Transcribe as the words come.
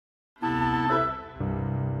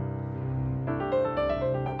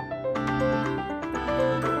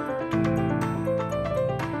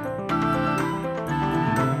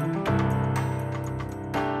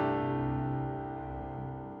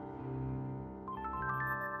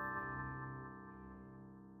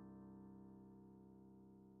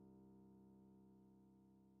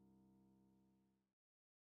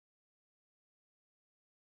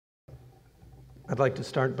I'd like to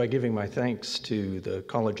start by giving my thanks to the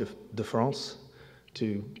College de France,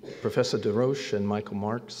 to Professor Deroche and Michael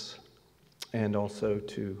Marks, and also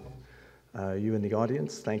to you in the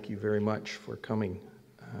audience. Thank you very much for coming.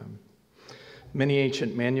 Many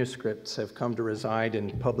ancient manuscripts have come to reside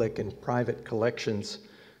in public and private collections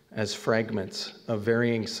as fragments of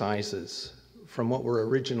varying sizes from what were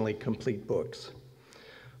originally complete books.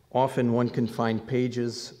 Often one can find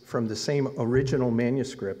pages from the same original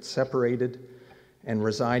manuscript separated and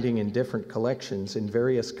residing in different collections in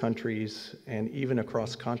various countries and even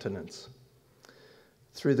across continents.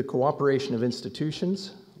 Through the cooperation of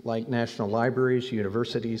institutions like national libraries,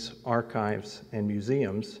 universities, archives, and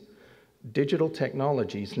museums, digital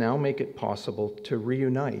technologies now make it possible to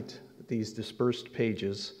reunite these dispersed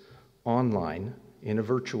pages online in a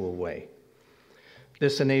virtual way.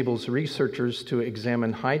 This enables researchers to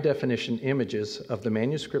examine high-definition images of the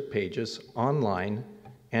manuscript pages online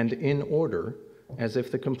and in order, as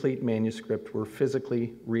if the complete manuscript were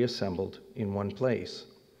physically reassembled in one place.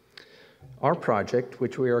 Our project,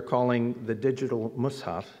 which we are calling the Digital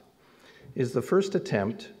Mushaf, is the first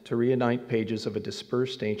attempt to reunite pages of a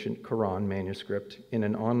dispersed ancient Quran manuscript in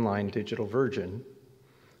an online digital version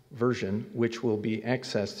which will be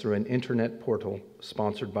accessed through an internet portal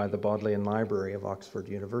sponsored by the Bodleian Library of Oxford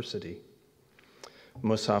University.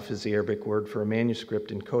 Mushaf is the Arabic word for a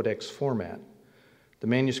manuscript in codex format. The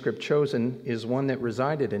manuscript chosen is one that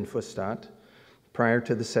resided in Fusṭāṭ prior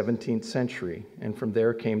to the 17th century, and from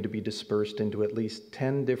there came to be dispersed into at least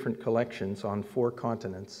 10 different collections on 4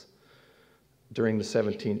 continents during the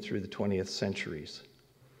 17th through the 20th centuries.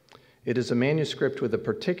 It is a manuscript with a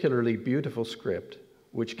particularly beautiful script,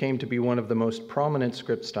 which came to be one of the most prominent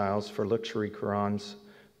script styles for luxury Qurans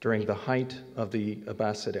during the height of the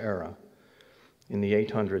Abbasid era, in the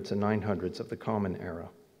 800s and 900s of the Common Era.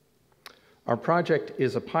 Our project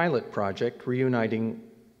is a pilot project reuniting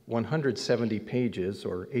 170 pages,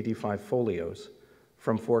 or 85 folios,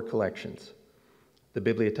 from 4 collections: the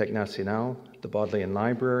Bibliothèque Nationale, the Bodleian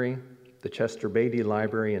Library, the Chester Beatty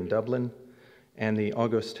Library in Dublin, and the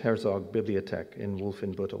August Herzog Bibliothek in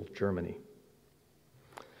Wolfenbüttel, Germany.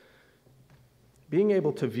 Being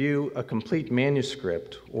able to view a complete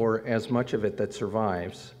manuscript, or as much of it that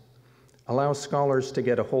survives, allows scholars to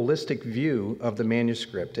get a holistic view of the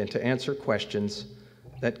manuscript and to answer questions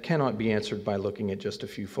that cannot be answered by looking at just a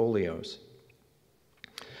few folios.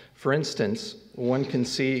 For instance, one can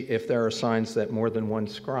see if there are signs that more than one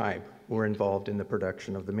scribe were involved in the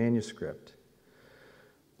production of the manuscript.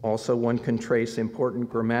 Also, one can trace important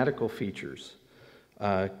grammatical features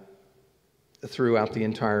throughout the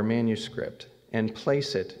entire manuscript and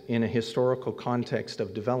place it in a historical context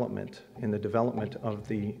of development, in the development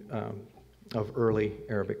of early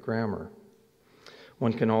Arabic grammar.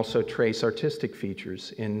 One can also trace artistic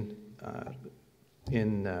features in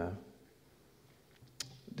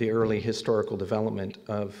the early historical development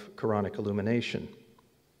of Quranic illumination.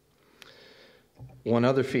 One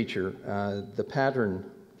other feature, the pattern,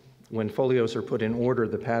 when folios are put in order,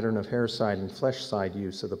 the pattern of hair side and flesh side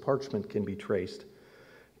use of the parchment can be traced,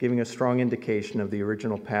 giving a strong indication of the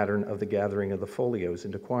original pattern of the gathering of the folios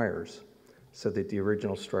into quires, so that the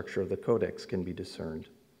original structure of the codex can be discerned.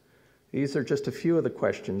 These are just a few of the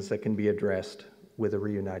questions that can be addressed with a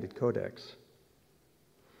reunited codex.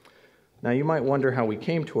 Now, you might wonder how we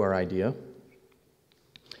came to our idea.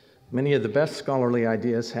 Many of the best scholarly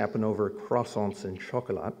ideas happen over croissants and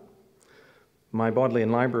chocolate. My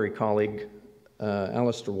Bodleian Library colleague,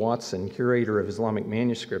 Alistair Watson, curator of Islamic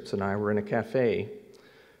manuscripts, and I were in a cafe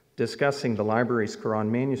discussing the library's Quran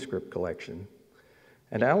manuscript collection.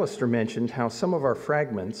 And Alistair mentioned how some of our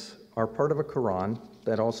fragments are part of a Quran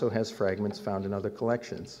that also has fragments found in other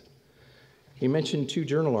collections. He mentioned 2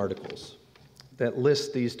 journal articles that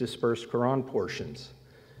list these dispersed Quran portions.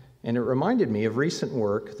 And it reminded me of recent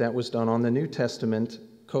work that was done on the New Testament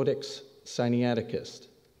Codex Sinaiticus,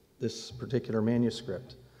 this particular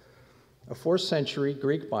manuscript, a 4th century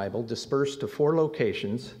Greek Bible dispersed to 4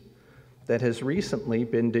 locations that has recently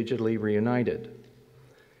been digitally reunited.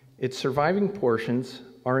 Its surviving portions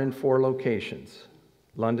are in 4 locations: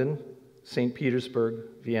 London, St. Petersburg,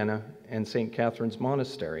 Vienna, and St. Catherine's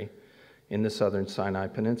Monastery in the southern Sinai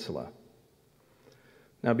Peninsula.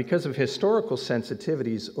 Now, because of historical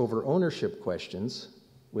sensitivities over ownership questions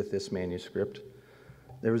with this manuscript,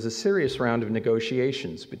 there was a serious round of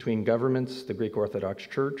negotiations between governments, the Greek Orthodox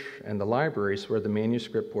Church, and the libraries where the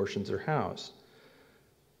manuscript portions are housed.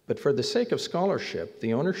 But for the sake of scholarship,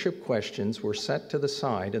 the ownership questions were set to the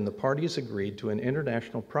side, and the parties agreed to an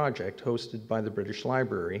international project hosted by the British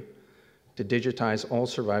Library to digitize all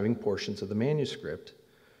surviving portions of the manuscript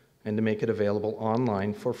and to make it available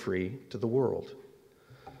online for free to the world.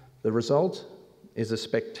 The result is a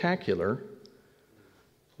spectacular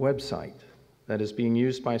website that is being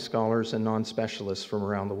used by scholars and non-specialists from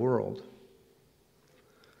around the world.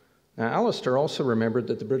 Now, Alistair also remembered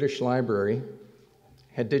that the British Library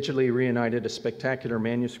had digitally reunited a spectacular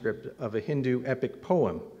manuscript of a Hindu epic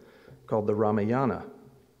poem called the Ramayana.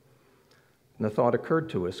 And the thought occurred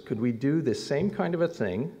to us, could we do this same kind of a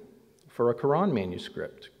thing for a Quran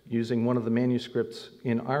manuscript, using one of the manuscripts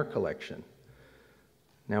in our collection?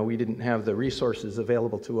 Now, we didn't have the resources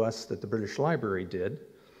available to us that the British Library did,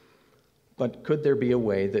 but could there be a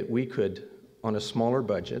way that we could, on a smaller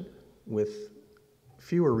budget, with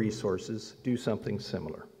fewer resources, do something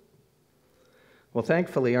similar? Well,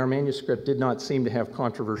 thankfully, our manuscript did not seem to have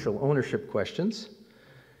controversial ownership questions,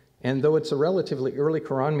 and though it's a relatively early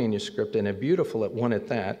Quran manuscript and a beautiful one at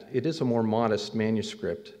that, it is a more modest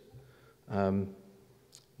manuscript,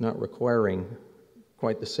 not requiring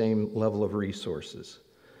quite the same level of resources.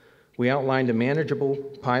 We outlined a manageable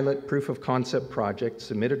pilot proof of concept project,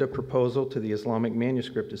 submitted a proposal to the Islamic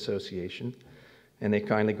Manuscript Association, and they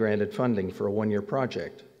kindly granted funding for a one-year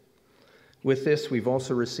project. With this, we've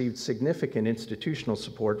also received significant institutional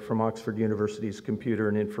support from Oxford University's Computer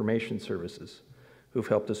and Information Services, who've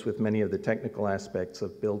helped us with many of the technical aspects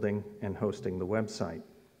of building and hosting the website.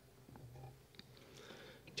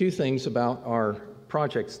 Two things about our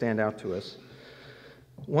project stand out to us.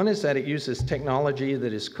 One is that it uses technology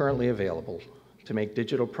that is currently available to make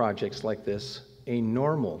digital projects like this a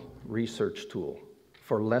normal research tool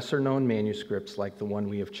for lesser-known manuscripts like the one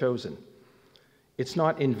we have chosen. It's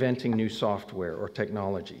not inventing new software or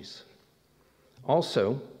technologies.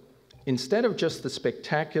 Also, instead of just the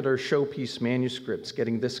spectacular showpiece manuscripts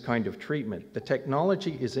getting this kind of treatment, the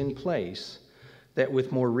technology is in place that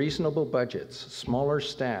with more reasonable budgets, smaller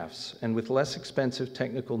staffs, and with less expensive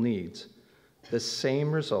technical needs, the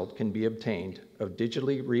same result can be obtained of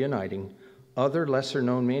digitally reuniting other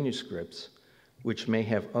lesser-known manuscripts which may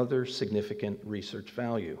have other significant research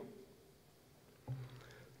value.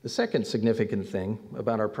 The second significant thing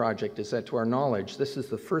about our project is that, to our knowledge, this is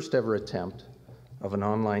the first ever attempt of an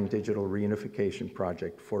online digital reunification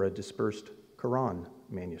project for a dispersed Quran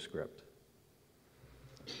manuscript.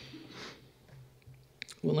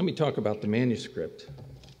 Well, let me talk about the manuscript.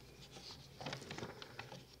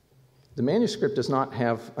 The manuscript does not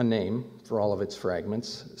have a name for all of its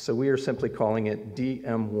fragments, so we are simply calling it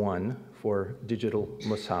DM1 for Digital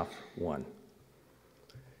Mushaf 1.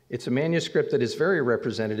 It's a manuscript that is very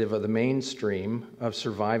representative of the mainstream of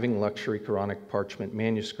surviving luxury Quranic parchment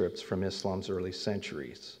manuscripts from Islam's early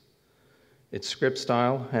centuries. Its script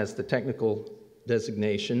style has the technical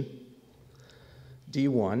designation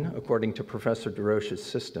D1, according to Professor Deroche's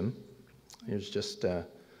system. Here's just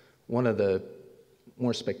one of the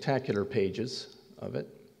more spectacular pages of it.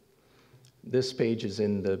 This page is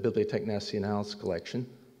in the Bibliothèque Nationale's collection.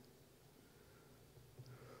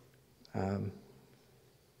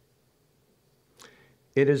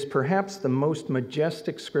 It is perhaps the most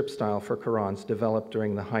majestic script style for Qurans developed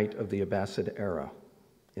during the height of the Abbasid era,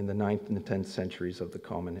 in the 9th and 10th centuries of the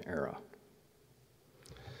Common Era.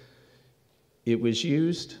 It was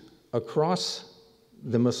used across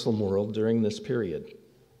the Muslim world during this period.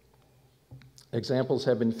 Examples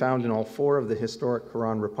have been found in all 4 of the historic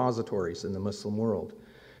Quran repositories in the Muslim world,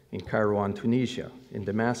 in Cairo and Tunisia, in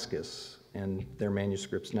Damascus, and their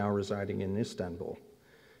manuscripts now residing in Istanbul,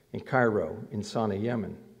 in Cairo, in Sana'a,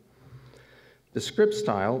 Yemen. The script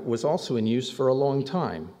style was also in use for a long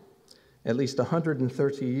time, at least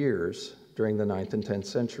 130 years during the 9th and 10th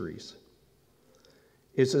centuries.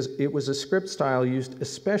 It was a script style used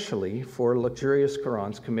especially for luxurious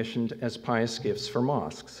Qurans commissioned as pious gifts for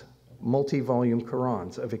mosques, multi-volume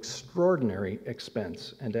Qurans of extraordinary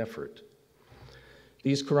expense and effort.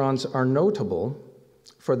 These Qurans are notable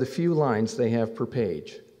for the few lines they have per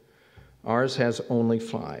page. Ours has only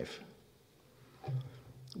 5,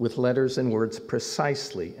 with letters and words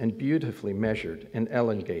precisely and beautifully measured and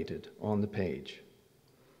elongated on the page.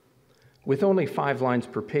 With only 5 lines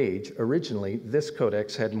per page, originally this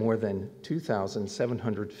codex had more than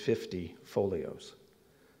 2,750 folios.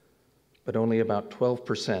 But only about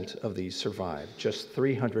 12% of these survive. Just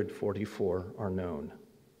 344 are known.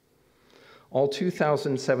 All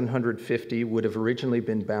 2,750 would have originally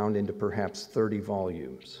been bound into perhaps 30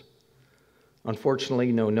 volumes.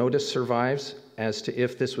 Unfortunately, no notice survives as to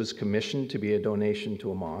if this was commissioned to be a donation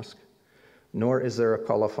to a mosque, nor is there a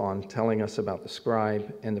colophon telling us about the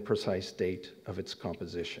scribe and the precise date of its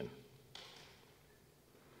composition.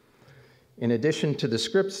 In addition to the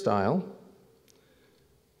script style,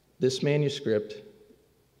 this manuscript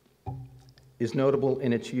is notable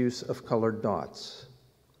in its use of colored dots.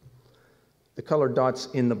 The colored dots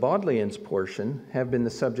in the Bodleian's portion have been the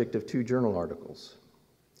subject of 2 journal articles.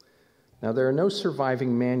 Now, there are no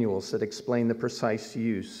surviving manuals that explain the precise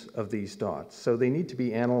use of these dots, so they need to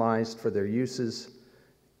be analyzed for their uses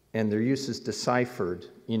and their uses deciphered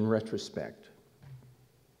in retrospect.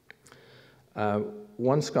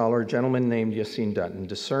 One scholar, a gentleman named Yassine Dutton,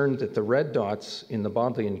 discerned that the red dots in the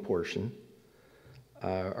Bodleian portion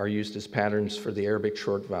are used as patterns for the Arabic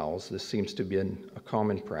short vowels. This seems to be a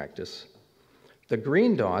common practice. The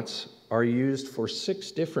green dots are used for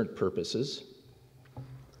 6 different purposes,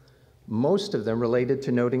 most of them related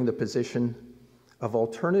to noting the position of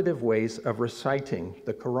alternative ways of reciting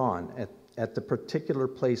the Quran at the particular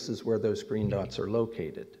places where those green dots are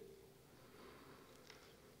located.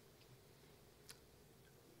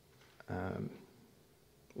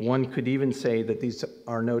 One could even say that these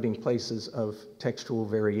are noting places of textual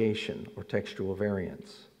variation or textual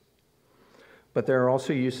variance. But there are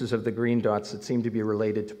also uses of the green dots that seem to be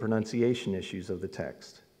related to pronunciation issues of the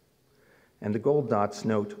text. And the gold dots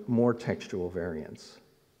note more textual variance.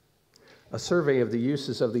 A survey of the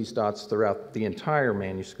uses of these dots throughout the entire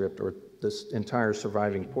manuscript, or this entire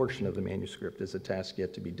surviving portion of the manuscript, is a task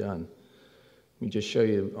yet to be done. Let me just show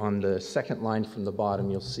you on the second line from the bottom,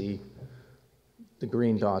 you'll see the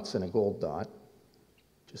green dots and a gold dot,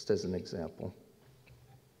 just as an example.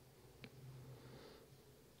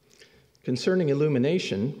 Concerning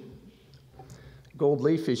illumination, gold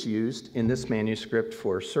leaf is used in this manuscript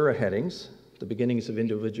for surah headings, the beginnings of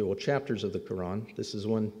individual chapters of the Quran. This is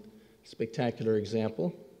one spectacular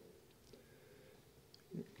example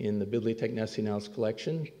in the Bibliotheca Nacional's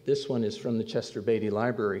collection. This one is from the Chester Beatty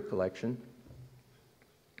Library collection.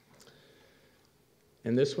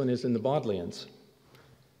 And this one is in the Bodleians.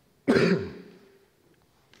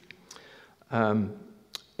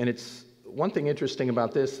 And it's one thing interesting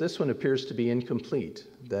about this one appears to be incomplete,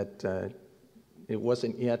 that it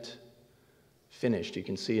wasn't yet finished. You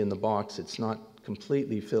can see in the box it's not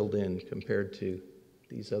completely filled in compared to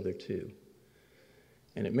these other 2.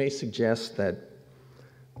 And it may suggest that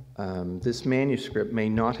this manuscript may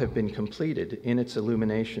not have been completed in its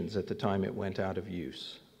illuminations at the time it went out of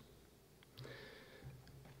use.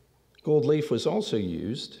 Gold leaf was also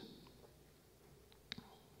used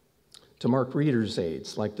to mark reader's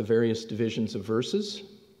aids, like the various divisions of verses.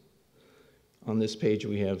 On this page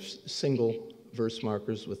we have single verse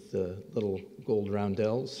markers with the little gold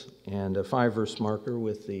roundels, and a 5-verse marker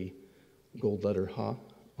with the gold letter Ha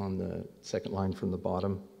on the second line from the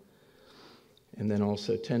bottom, and then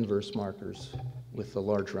also 10-verse markers with the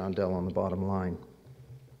large roundel on the bottom line.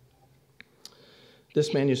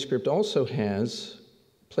 This manuscript also has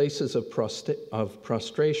places of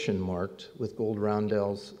prostration marked with gold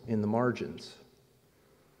roundels in the margins.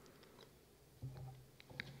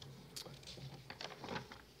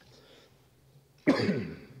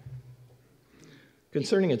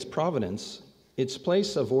 Concerning its provenance, its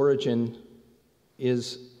place of origin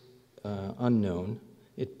is unknown.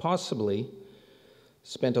 It possibly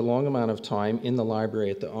spent a long amount of time in the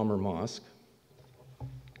library at the Amr Mosque.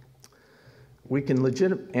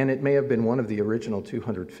 And it may have been one of the original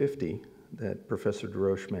 250 that Professor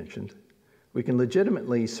Deroche mentioned. We can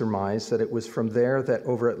legitimately surmise that it was from there that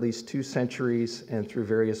over at least 2 centuries and through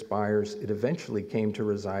various buyers, it eventually came to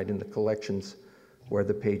reside in the collections where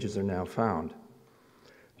the pages are now found.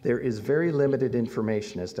 There is very limited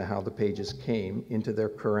information as to how the pages came into their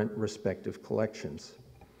current respective collections.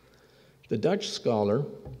 The Dutch scholar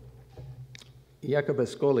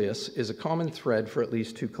Jacobus Golius is a common thread for at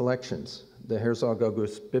least 2 collections, the Herzog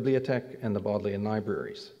August Bibliothek and the Bodleian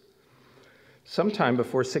Libraries. Sometime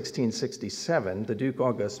before 1667, the Duke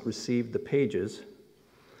August received the pages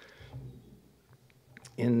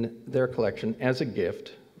in their collection as a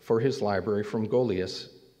gift for his library from Golius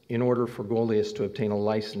in order for Golius to obtain a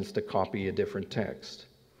license to copy a different text.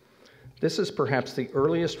 This is perhaps the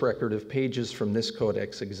earliest record of pages from this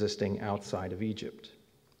codex existing outside of Egypt.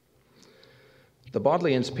 The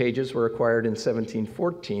Bodleian's pages were acquired in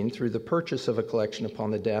 1714 through the purchase of a collection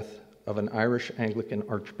upon the death of an Irish Anglican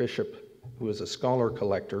archbishop who was a scholar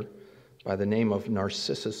collector by the name of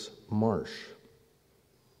Narcissus Marsh.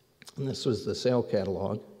 And this was the sale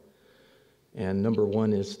catalog, and number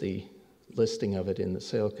 1 is the listing of it in the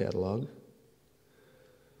sale catalog,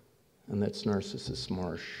 and that's Narcissus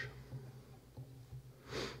Marsh.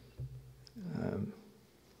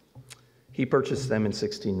 He purchased them in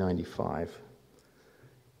 1695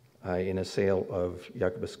 in a sale of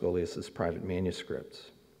Jacobus Golius's private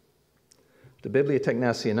manuscripts. The Bibliotheca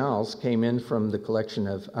Nacional's came in from the collection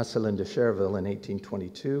of Asselin de Cherville in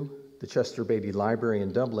 1822. The Chester Beatty Library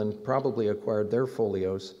in Dublin probably acquired their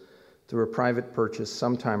folios through a private purchase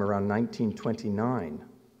sometime around 1929.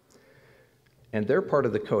 And their part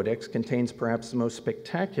of the codex contains perhaps the most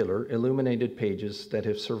spectacular illuminated pages that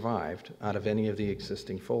have survived out of any of the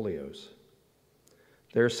existing folios.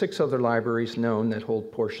 There are 6 other libraries known that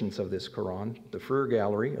hold portions of this Quran: the Frere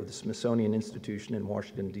Gallery of the Smithsonian Institution in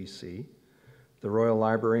Washington, D.C., the Royal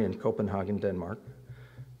Library in Copenhagen, Denmark,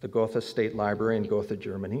 the Gotha State Library in Gotha,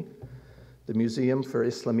 Germany, the Museum für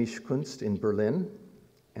Islamische Kunst in Berlin,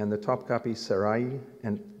 and the Topkapi Sarai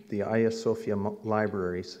and the Hagia Sophia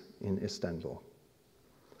libraries in Istanbul.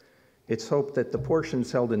 It's hoped that the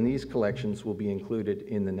portions held in these collections will be included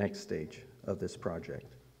in the next stage of this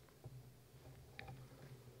project.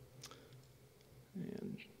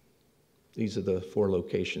 And these are the 4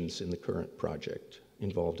 locations in the current project,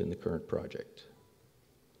 involved in the current project.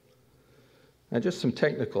 Now, just some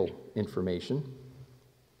technical information.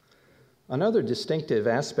 Another distinctive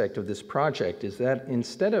aspect of this project is that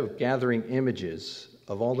instead of gathering images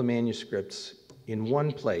of all the manuscripts in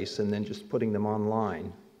one place and then just putting them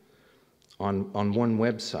online on one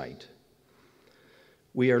website,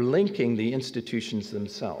 we are linking the institutions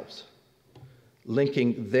themselves,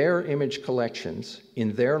 linking their image collections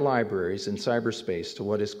in their libraries in cyberspace to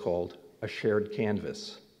what is called a shared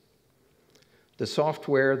canvas. The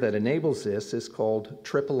software that enables this is called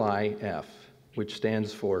IIIF, which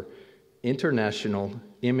stands for International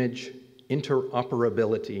Image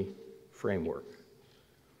Interoperability Framework.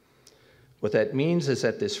 What that means is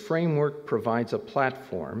that this framework provides a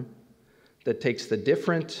platform that takes the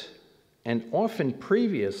different and often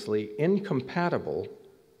previously incompatible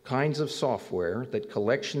kinds of software that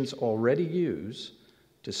collections already use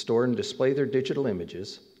to store and display their digital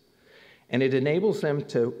images, and it enables them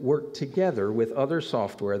to work together with other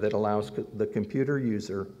software that allows the computer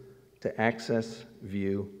user to access,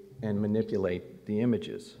 view, and manipulate the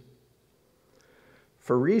images.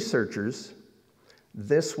 For researchers,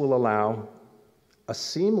 this will allow a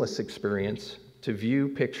seamless experience to view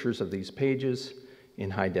pictures of these pages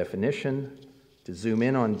in high definition, to zoom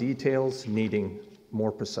in on details needing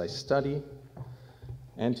more precise study,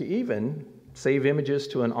 and to even save images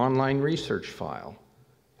to an online research file,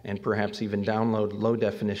 and perhaps even download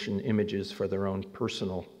low-definition images for their own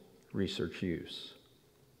personal research use.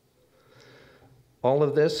 All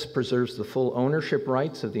of this preserves the full ownership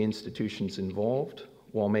rights of the institutions involved,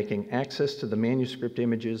 while making access to the manuscript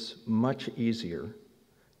images much easier,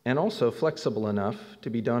 and also flexible enough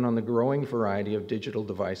to be done on the growing variety of digital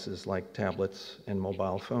devices like tablets and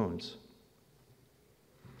mobile phones.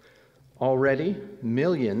 Already,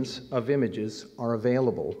 millions of images are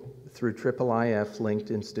available through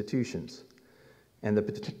IIIF-linked institutions, and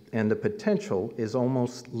the potential is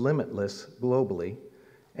almost limitless globally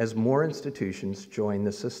as more institutions join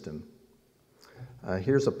the system.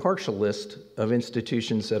 Here's a partial list of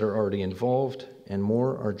institutions that are already involved, and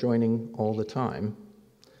more are joining all the time.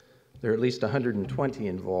 There are at least 120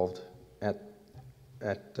 involved at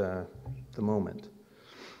the moment.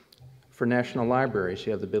 For national libraries,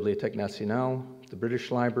 you have the Bibliothèque Nationale, the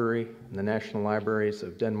British Library, and the national libraries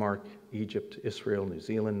of Denmark, Egypt, Israel, New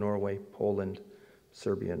Zealand, Norway, Poland,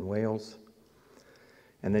 Serbia, and Wales.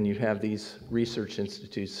 And then you have these research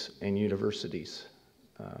institutes and universities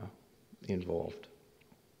involved.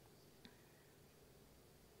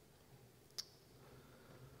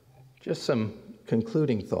 Just some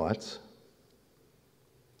concluding thoughts.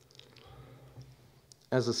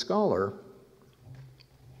 As a scholar,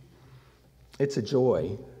 it's a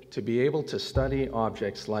joy to be able to study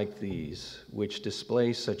objects like these, which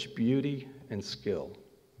display such beauty and skill,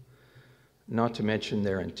 not to mention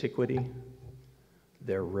their antiquity,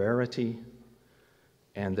 their rarity,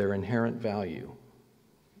 and their inherent value.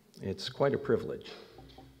 It's quite a privilege.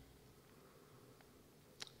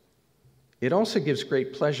 It also gives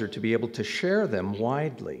great pleasure to be able to share them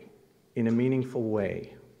widely in a meaningful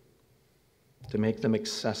way, to make them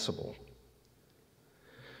accessible.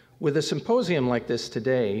 With a symposium like this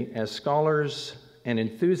today, as scholars and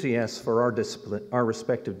enthusiasts for our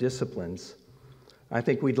respective disciplines, I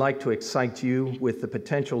think we'd like to excite you with the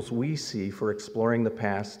potentials we see for exploring the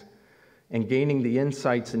past and gaining the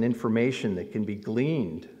insights and information that can be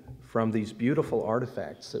gleaned from these beautiful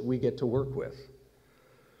artifacts that we get to work with.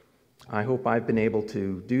 I hope I've been able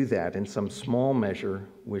to do that in some small measure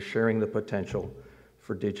with sharing the potential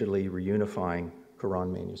for digitally reunifying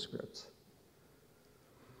Quran manuscripts.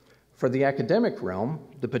 For the academic realm,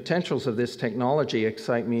 the potentials of this technology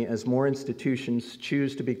excite me as more institutions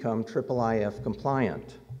choose to become IIIF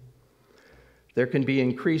compliant. There can be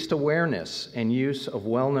increased awareness and use of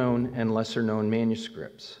well-known and lesser-known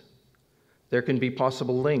manuscripts. There can be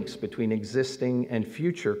possible links between existing and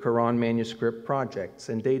future Quran manuscript projects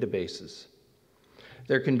and databases.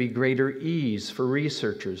 There can be greater ease for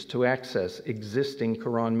researchers to access existing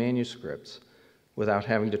Quran manuscripts without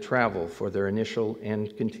having to travel for their initial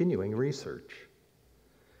and continuing research.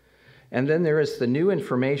 And then there is the new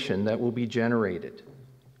information that will be generated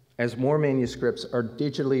as more manuscripts are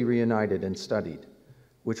digitally reunited and studied,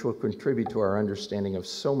 which will contribute to our understanding of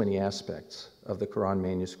so many aspects of the Quran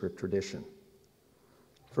manuscript tradition.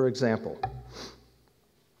 For example,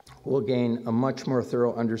 we'll gain a much more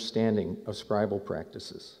thorough understanding of scribal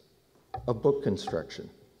practices, of book construction,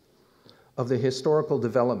 of the historical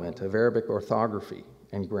development of Arabic orthography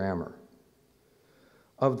and grammar,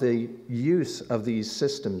 of the use of these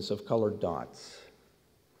systems of colored dots,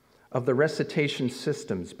 of the recitation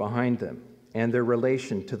systems behind them and their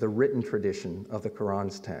relation to the written tradition of the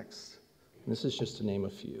Quran's texts. And this is just to name a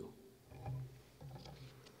few.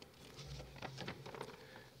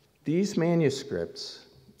 These manuscripts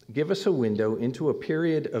give us a window into a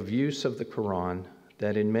period of use of the Quran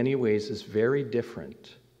that in many ways is very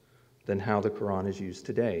different than how the Quran is used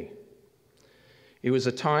today. It was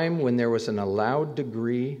a time when there was an allowed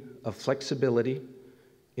degree of flexibility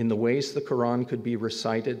in the ways the Quran could be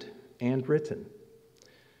recited and written.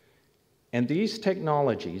 And these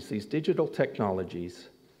technologies, these digital technologies,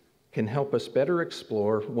 can help us better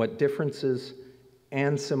explore what differences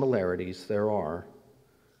and similarities there are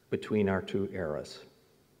between our two eras.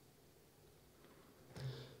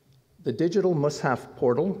 The digital Mushaf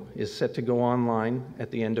portal is set to go online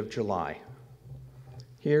at the end of July.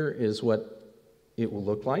 Here is what it will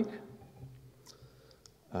look like.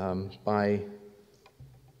 By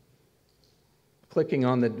clicking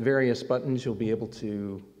on the various buttons, you'll be able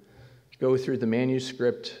to go through the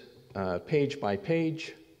manuscript page by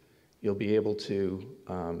page. You'll be able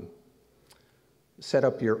to set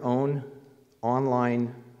up your own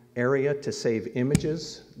online area to save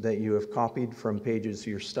images that you have copied from pages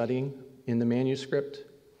you're studying in the manuscript.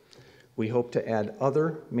 We hope to add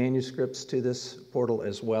other manuscripts to this portal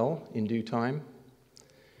as well in due time.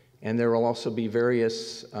 And there will also be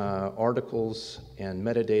various articles and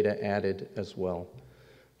metadata added as well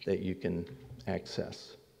that you can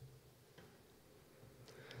access.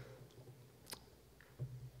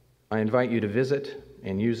 I invite you to visit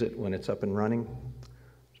and use it when it's up and running.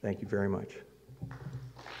 Thank you very much.